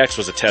FTX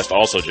was a test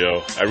also,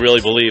 Joe. I really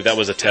believe that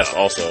was a test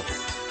also.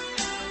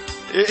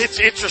 It's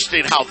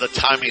interesting how the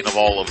timing of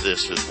all of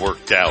this has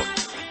worked out.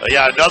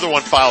 Another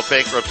one filed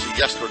bankruptcy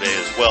yesterday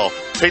as well.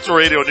 Patriot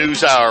Radio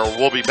News Hour.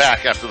 We'll be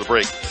back after the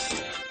break.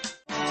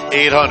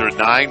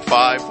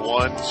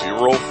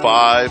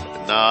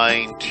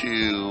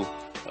 800-951-0592.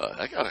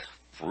 I got a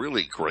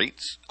really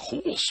great,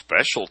 cool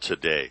special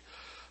today.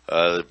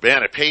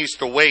 Man, it pays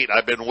to wait.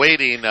 I've been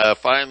waiting.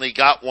 Finally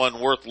got one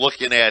worth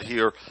looking at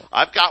here.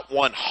 I've got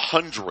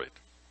 100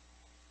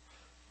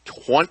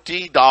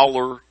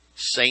 $20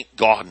 St.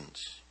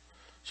 Gaudens.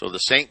 So the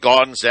St.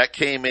 Gaudens, that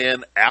came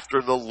in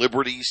after the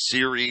Liberty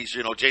series.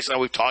 You know, Jason and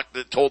I,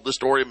 we've told the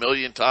story a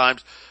million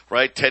times,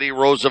 right? Teddy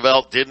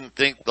Roosevelt didn't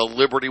think the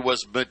Liberty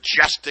was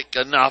majestic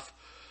enough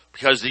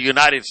because the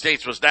United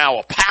States was now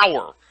a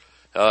power.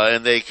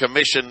 And they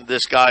commissioned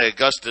this guy,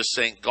 Augustus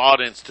St.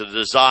 Gaudens, to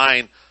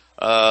design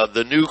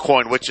the new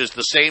coin, which is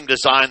the same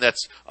design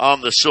that's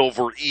on the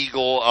Silver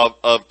Eagle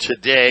of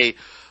today.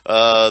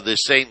 The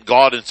St.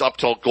 Gaudens up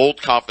till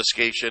gold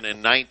confiscation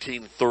in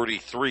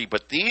 1933.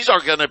 But these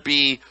are going to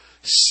be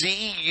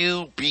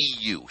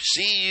CU-BU.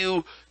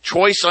 CU,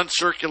 choice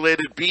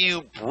uncirculated.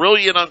 BU,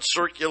 brilliant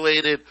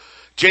uncirculated.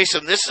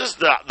 Jason, this is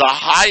the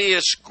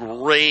highest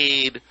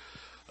grade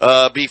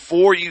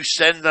before you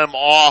send them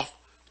off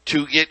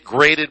to get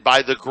graded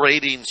by the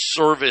grading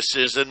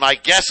services. And my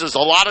guess is a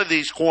lot of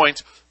these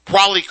coins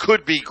probably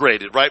could be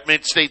graded, right?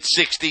 Mid-state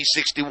 60,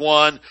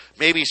 61,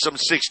 maybe some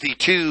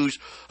 62s.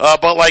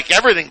 But like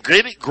everything,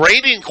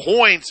 grading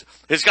coins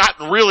has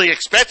gotten really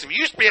expensive. You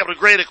used to be able to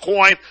grade a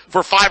coin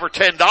for $5 or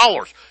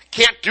 $10.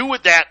 Can't do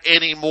it that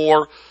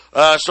anymore.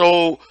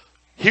 So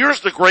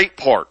here's the great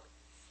part.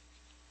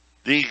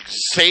 The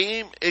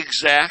same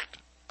exact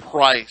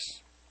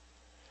price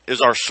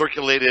is our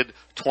circulated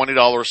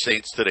 $20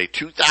 Saints today.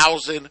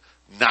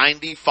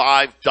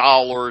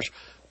 $2,095.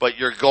 But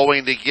you're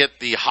going to get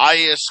the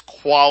highest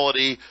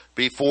quality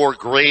before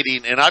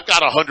grading. And I've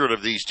got 100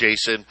 of these,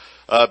 Jason.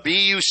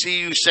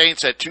 BUCU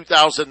Saints at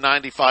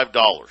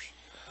 $2,095.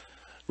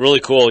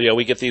 Really cool. Yeah,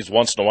 we get these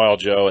once in a while,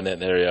 Joe, and then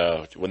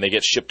they when they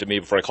get shipped to me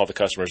before I call the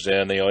customers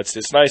in,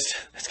 it's nice.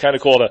 It's kind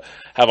of cool to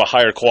have a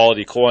higher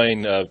quality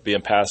coin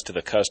being passed to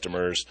the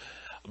customers.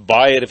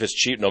 Buy it if it's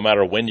cheap, no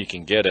matter when you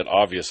can get it,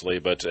 obviously.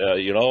 But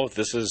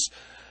this is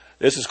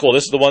cool.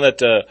 This is the one that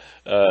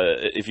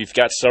if you've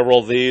got several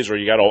of these, or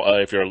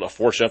if you're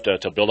fortunate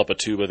enough to build up a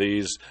tube of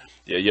these,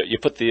 you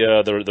put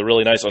the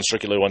really nice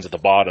uncirculated ones at the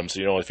bottom.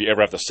 So if you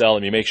ever have to sell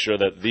them, you make sure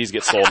that these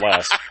get sold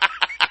last.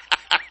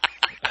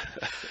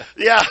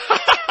 Yeah,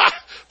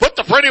 put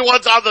the pretty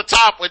ones on the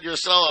top when you're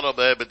selling them,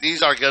 man. But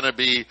these are going to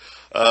be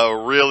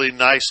really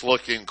nice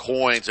looking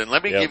coins. And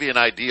let me give you an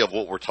idea of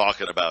what we're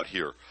talking about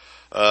here.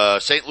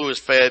 St. Louis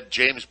Fed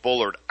James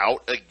Bullard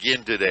out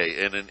again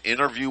today in an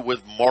interview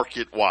with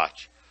Market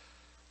Watch,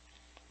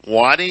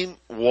 wanting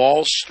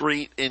Wall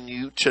Street and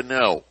you to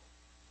know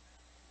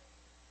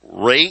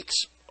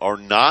rates are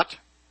not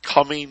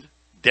coming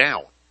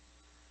down.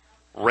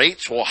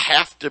 Rates will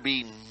have to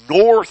be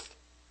north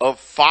of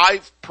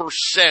 5%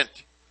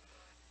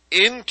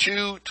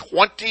 into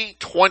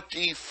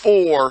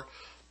 2024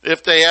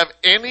 if they have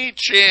any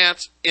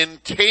chance in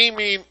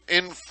taming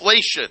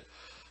inflation.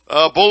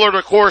 Bullard,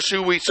 of course,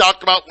 who we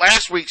talked about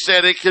last week,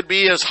 said it could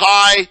be as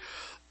high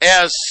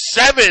as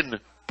 7%.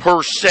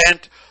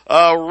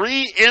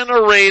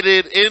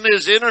 Reiterated in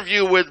his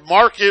interview with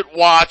Market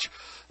Watch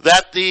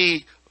that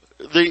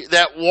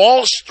that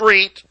Wall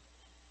Street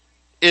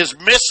is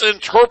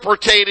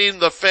misinterpreting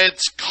the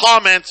Fed's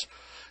comments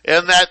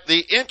and that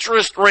the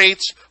interest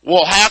rates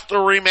will have to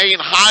remain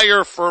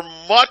higher for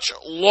much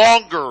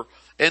longer,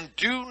 and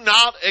do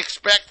not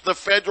expect the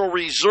Federal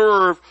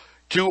Reserve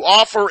to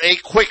offer a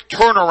quick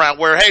turnaround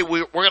where, hey,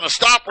 we're going to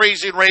stop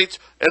raising rates,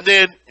 and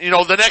then,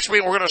 the next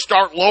meeting we're going to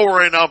start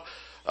lowering them.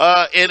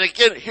 And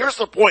again, here's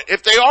the point.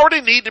 If they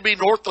already need to be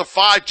north of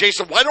 5,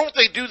 Jason, why don't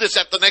they do this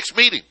at the next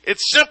meeting?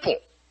 It's simple.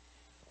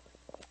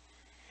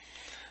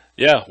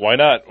 Yeah, why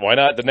not? Why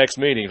not the next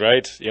meeting,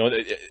 right?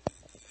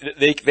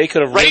 They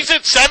could have raised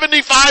it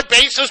 75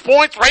 basis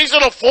points, raise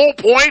it a full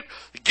point,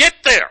 get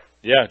there.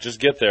 Yeah, just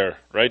get there,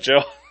 right,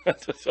 Joe?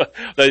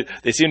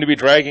 They seem to be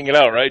dragging it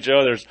out, right,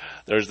 Joe?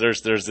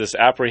 There's this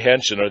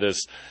apprehension, or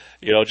this,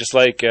 just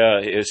like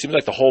it seems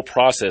like the whole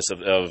process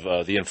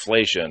of the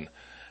inflation,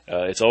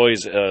 it's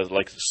always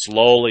like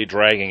slowly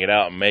dragging it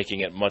out and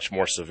making it much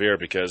more severe.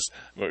 Because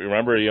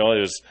remember, it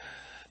was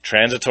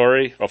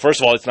transitory. Well,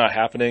 first of all, it's not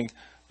happening.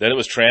 Then it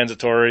was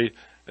transitory,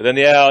 and then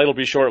it'll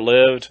be short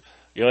lived.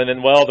 And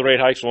then the rate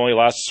hikes will only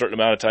last a certain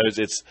amount of time.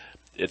 It's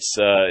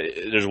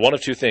there's one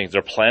of two things.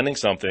 They're planning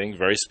something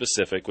very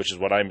specific, which is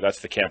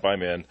that's the camp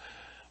I'm in,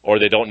 or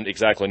they don't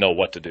exactly know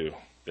what to do.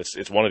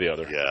 It's one or the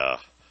other. Yeah.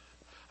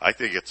 I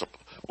think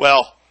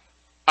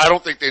I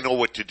don't think they know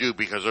what to do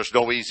because there's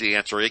no easy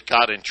answer. It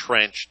got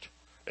entrenched,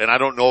 and I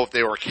don't know if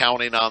they were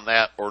counting on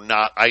that or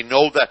not. I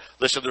know that,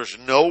 listen, there's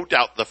no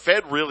doubt the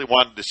Fed really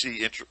wanted to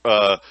see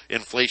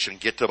inflation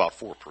get to about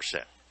 4%.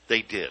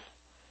 They did.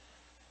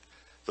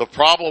 The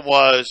problem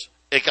was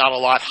it got a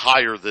lot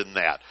higher than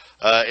that.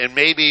 And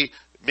maybe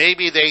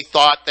they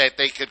thought that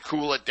they could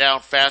cool it down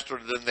faster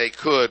than they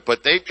could,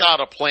 but they've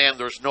got a plan,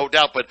 there's no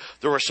doubt. But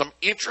there were some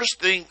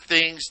interesting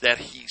things that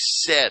he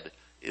said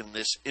in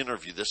this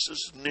interview. This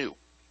is new.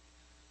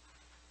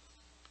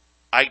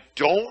 I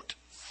don't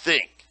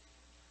think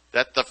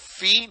that the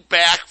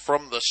feedback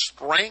from the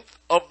strength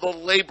of the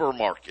labor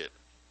market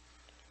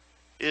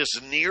is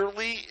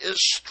nearly as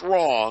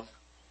strong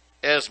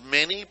as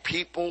many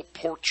people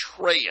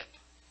portray it.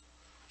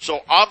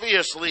 So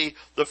obviously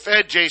the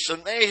Fed,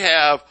 Jason, they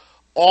have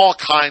all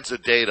kinds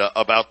of data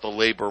about the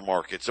labor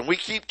markets. And we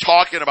keep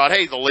talking about,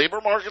 hey, the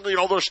labor market,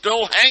 they're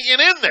still hanging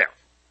in there.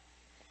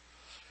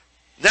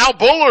 Now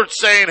Bullard's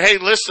saying, hey,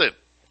 listen,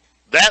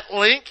 that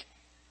link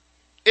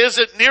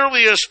isn't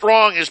nearly as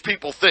strong as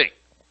people think.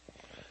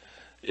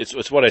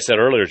 It's what I said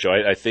earlier, Joe.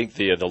 I think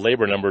the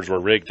labor numbers were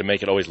rigged to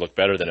make it always look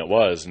better than it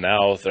was.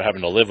 Now they're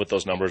having to live with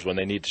those numbers when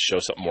they need to show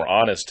something more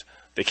honest.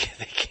 They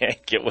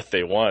can't get what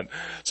they want.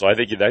 So I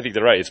think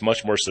they're right. It's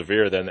much more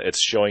severe than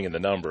it's showing in the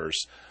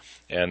numbers,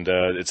 and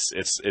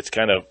it's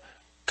kind of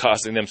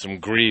costing them some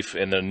grief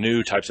in the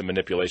new types of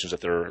manipulations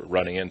that they're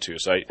running into.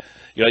 So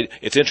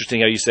it's interesting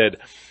how you said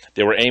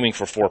they were aiming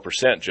for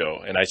 4%,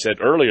 Joe. And I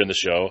said earlier in the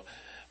show,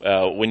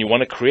 when you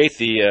want to create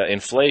the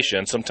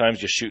inflation,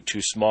 sometimes you shoot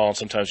too small and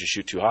sometimes you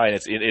shoot too high,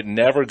 and it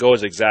never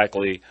goes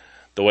exactly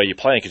the way you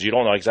plan because you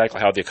don't know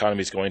exactly how the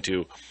economy is going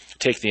to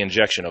take the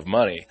injection of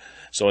money.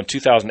 So in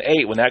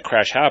 2008, when that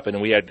crash happened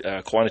and we had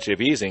quantitative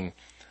easing,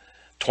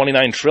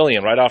 $29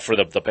 trillion right off for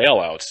the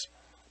bailouts,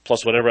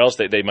 plus whatever else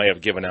they might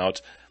have given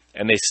out,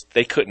 and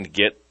they couldn't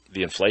get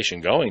the inflation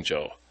going,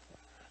 Joe.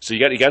 So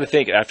you got to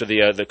think after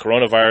the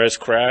coronavirus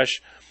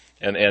crash,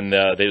 and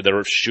they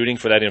were shooting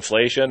for that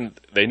inflation.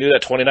 They knew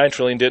that $29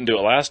 trillion didn't do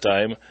it last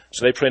time,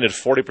 so they printed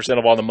 40%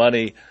 of all the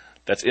money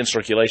that's in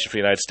circulation for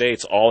the United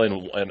States all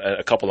in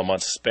a couple of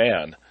months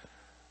span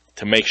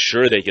to make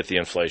sure they get the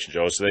inflation,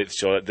 Joe. So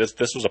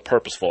this was a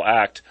purposeful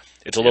act.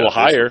 It's a little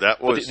higher.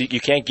 You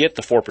can't get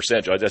the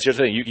 4%, Joe. That's your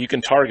thing. You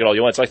can target all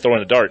you want. It's like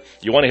throwing a dart.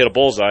 You want to hit a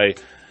bullseye,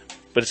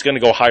 but it's going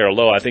to go high or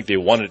low. I think they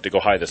wanted it to go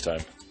high this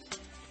time.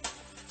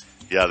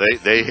 Yeah,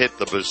 they hit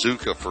the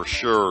bazooka for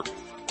sure.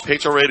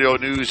 Patriot Radio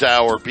News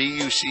Hour,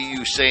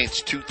 BUCU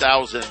Saints,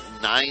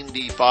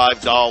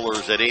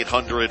 $2,095 at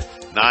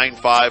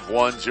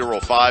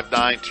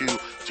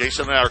 800-951-0592.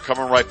 Jason and I are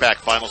coming right back.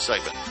 Final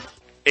segment.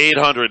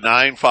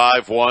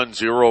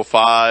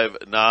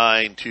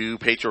 800-951-0592.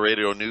 Patriot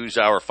Radio News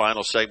Hour,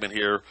 final segment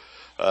here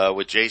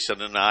with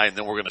Jason and I, and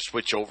then we're going to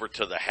switch over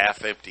to the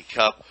half-empty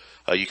cup.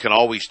 You can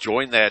always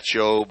join that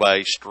show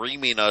by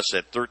streaming us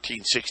at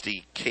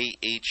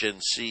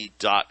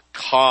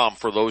 1360khnc.com.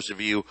 For those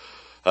of you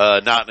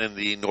not in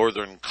the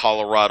northern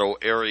Colorado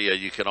area,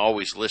 you can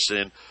always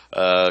listen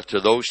to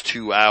those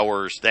 2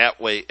 hours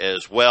that way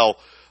as well.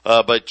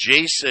 But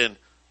Jason,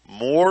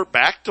 more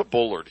back to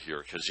Bullard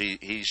here because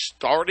he's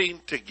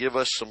starting to give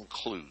us some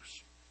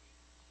clues.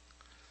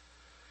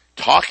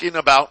 Talking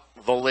about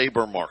the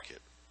labor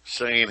market,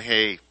 saying,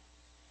 hey,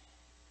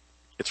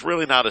 it's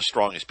really not as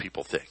strong as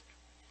people think.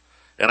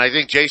 And I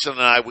think Jason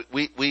and I,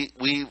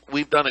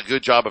 we've done a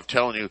good job of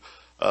telling you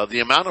the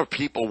amount of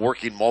people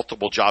working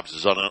multiple jobs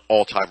is on an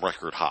all-time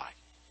record high,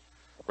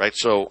 right?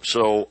 So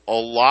a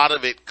lot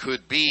of it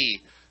could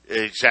be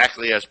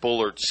exactly as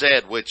Bullard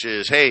said, which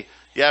is, hey,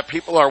 yeah,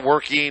 people are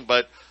working,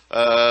 but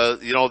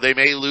they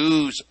may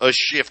lose a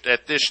shift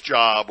at this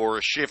job or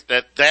a shift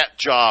at that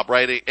job,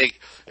 right?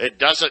 It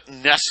doesn't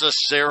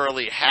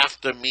necessarily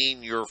have to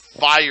mean you're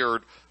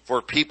fired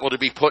for people to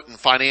be put in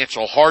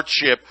financial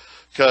hardship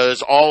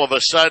because all of a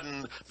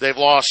sudden they've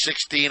lost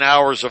 16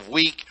 hours a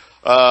week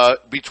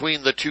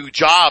between the two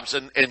jobs.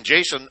 And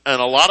Jason, and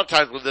a lot of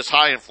times with this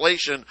high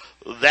inflation,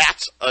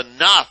 that's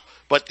enough.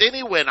 But then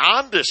he went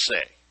on to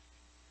say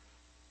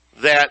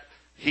that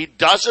he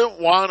doesn't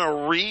want a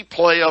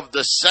replay of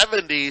the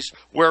 70s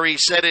where he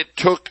said it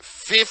took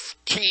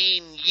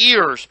 15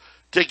 years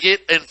to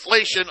get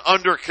inflation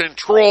under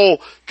control,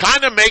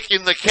 kind of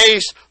making the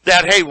case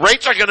that, hey,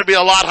 rates are going to be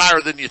a lot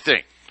higher than you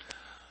think.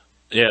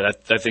 Yeah,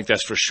 I think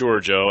that's for sure,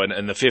 Joe.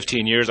 And the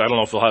 15 years, I don't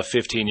know if we'll have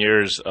 15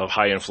 years of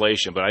high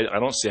inflation, but I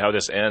don't see how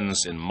this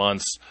ends in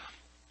months.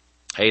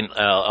 Hey,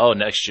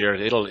 next year,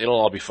 it'll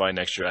all be fine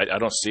next year. I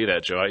don't see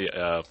that,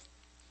 Joe.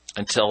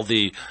 Until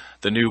the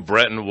new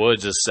Bretton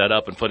Woods is set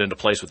up and put into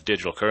place with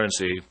digital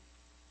currency,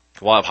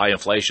 we'll have high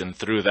inflation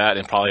through that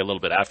and probably a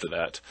little bit after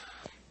that.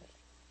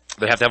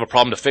 They have to have a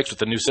problem to fix with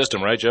the new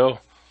system, right, Joe?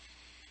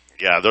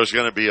 Yeah, there's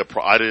going to be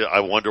I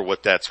wonder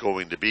what that's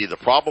going to be. The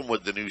problem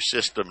with the new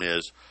system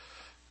is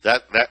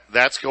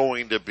that's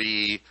going to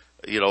be,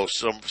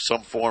 some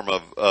form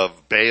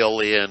of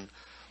bail-in.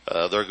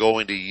 They're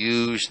going to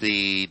use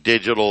the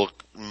digital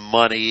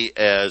money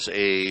as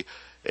a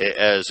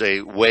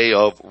way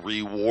of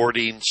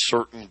rewarding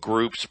certain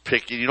groups,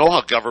 picking. You know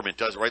how government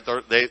does, right?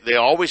 They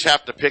always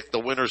have to pick the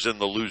winners and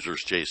the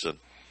losers, Jason.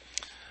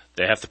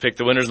 They have to pick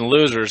the winners and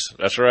losers.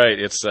 That's right.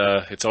 It's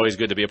always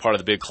good to be a part of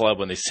the big club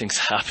when these things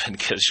happen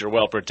because you're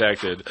well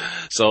protected.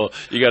 So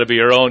you got to be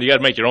your own. You got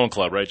to make your own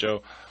club, right,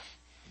 Joe?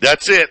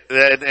 That's it,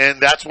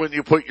 and that's when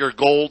you put your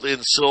gold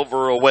and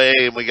silver away.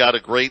 And we got a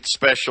great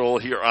special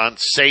here on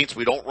Saints.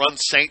 We don't run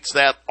Saints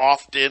that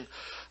often.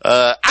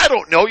 I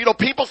don't know.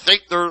 People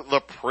think they're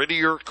the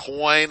prettier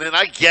coin, and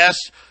I guess,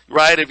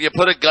 right, if you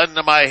put a gun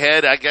to my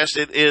head, I guess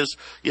it is,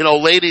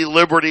 Lady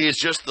Liberty is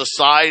just the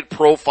side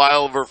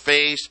profile of her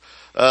face.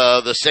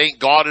 The St.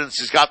 Gaudens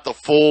has got the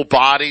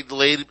full-bodied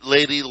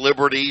Lady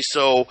Liberty.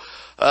 So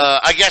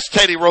I guess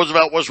Teddy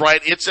Roosevelt was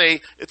right. It's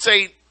a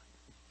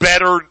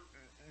better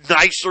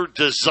nicer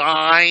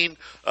design,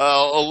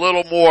 a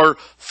little more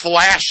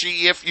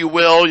flashy, if you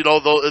will. You know,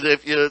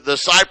 the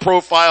side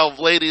profile of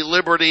Lady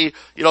Liberty,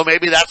 you know,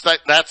 maybe that's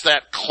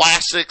that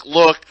classic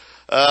look.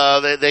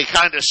 They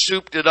kind of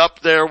souped it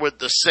up there with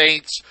the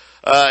Saints.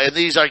 And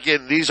these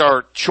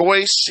are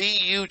choice,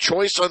 CU,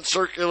 choice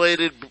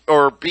uncirculated,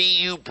 or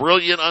BU,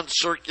 brilliant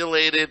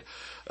uncirculated.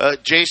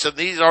 Jason,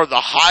 these are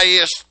the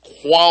highest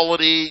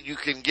quality you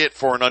can get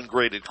for an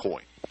ungraded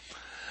coin.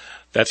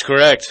 That's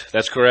correct.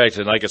 That's correct.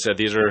 And like I said,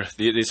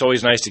 it's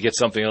always nice to get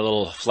something a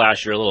little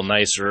flashier, a little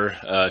nicer.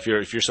 If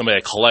you're somebody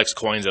that collects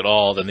coins at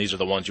all, then these are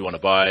the ones you want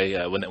to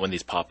buy when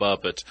these pop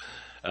up. But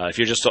if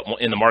you're just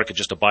in the market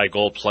just to buy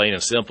gold plain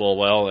and simple,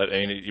 well, I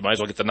mean, you might as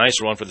well get the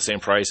nicer one for the same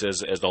price as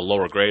the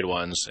lower grade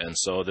ones. And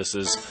so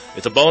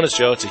it's a bonus,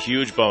 Joe. It's a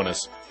huge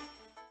bonus.